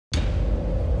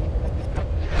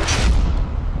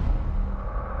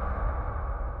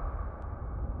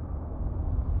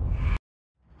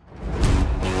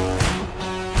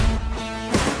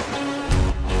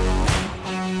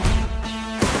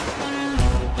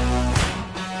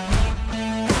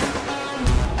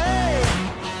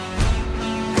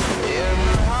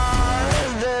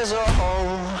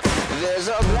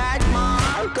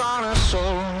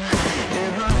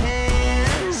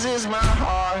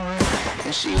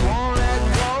won't let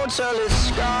go till it's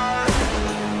scarred.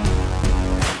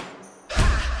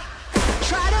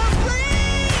 Try to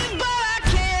breathe, but I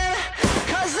can't,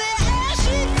 'cause the air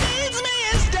she feeds me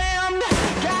is damned.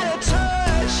 Got a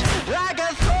touch like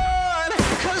a thorn,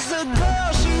 'cause the girl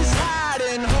she's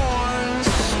hiding horns.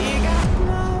 She got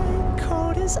blood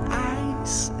cold as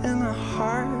ice and a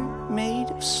heart made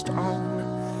of stone,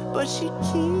 but she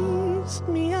keeps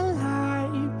me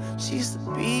alive. She's the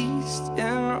beast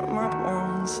in my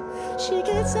bones. She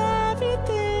gets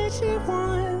everything she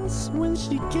wants when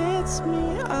she gets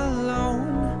me alone,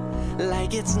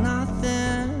 like it's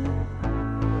nothing.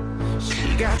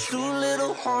 She got two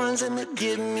little horns and they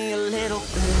give me a little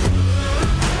bit.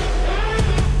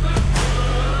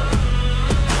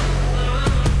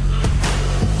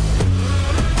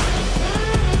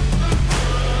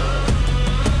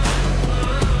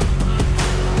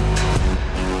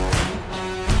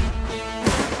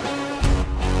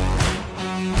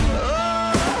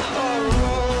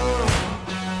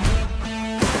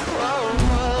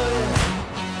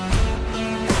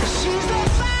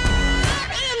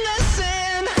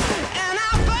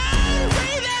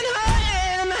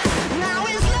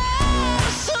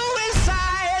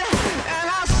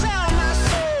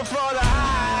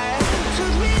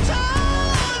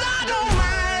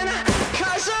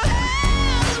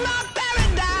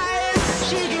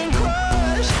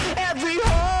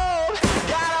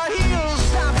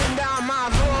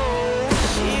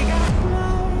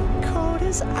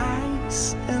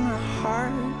 Ice and a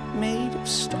heart made of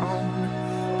stone,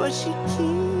 but she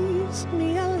keeps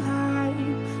me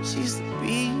alive. She's the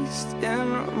beast in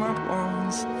my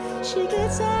bones. She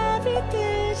gets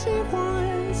everything she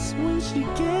wants when she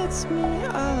gets me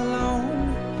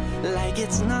alone, like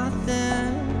it's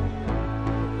nothing.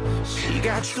 She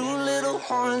got two little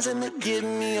horns and they give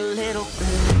me a little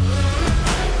bit.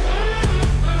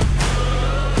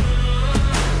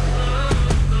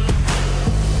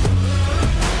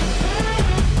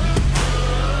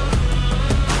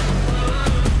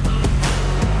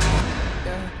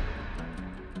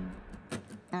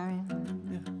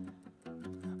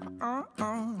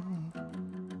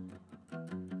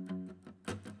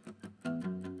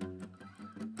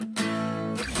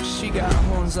 She got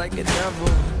horns like a devil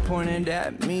pointed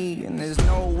at me, and there's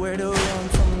nowhere to run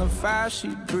from the fire she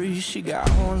breathes. She got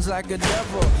horns like a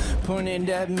devil pointed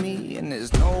at me, and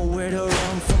there's nowhere to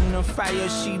run from the fire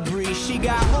she breathes. She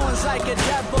got horns like a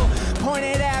devil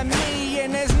pointed at me,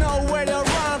 and there's nowhere to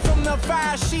run from the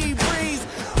fire she breathes.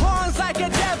 Horns like a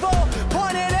devil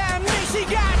pointed at me. She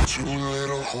got two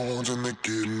little horns and they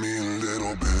give me a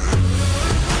little bit.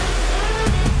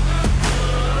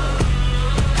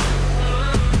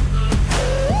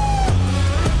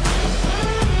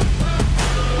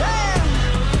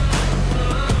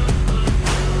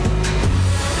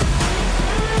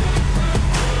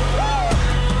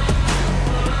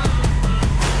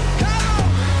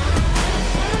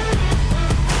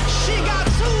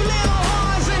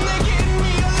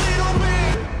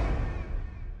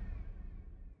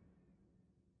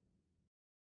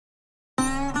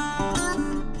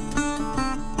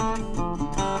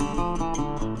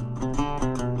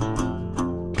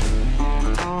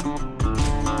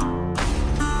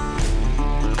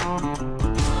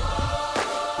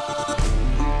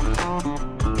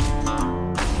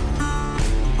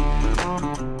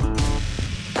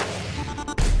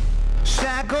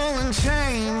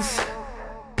 Chains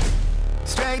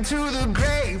straight to the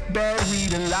grave,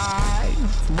 buried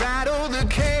alive. Rattle the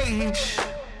cage.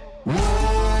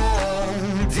 Whoa,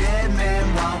 dead man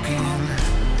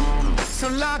walking. So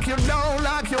lock your door,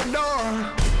 lock your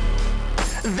door.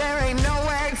 There ain't no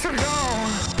way to go.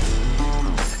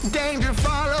 Danger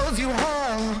follows you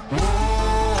home.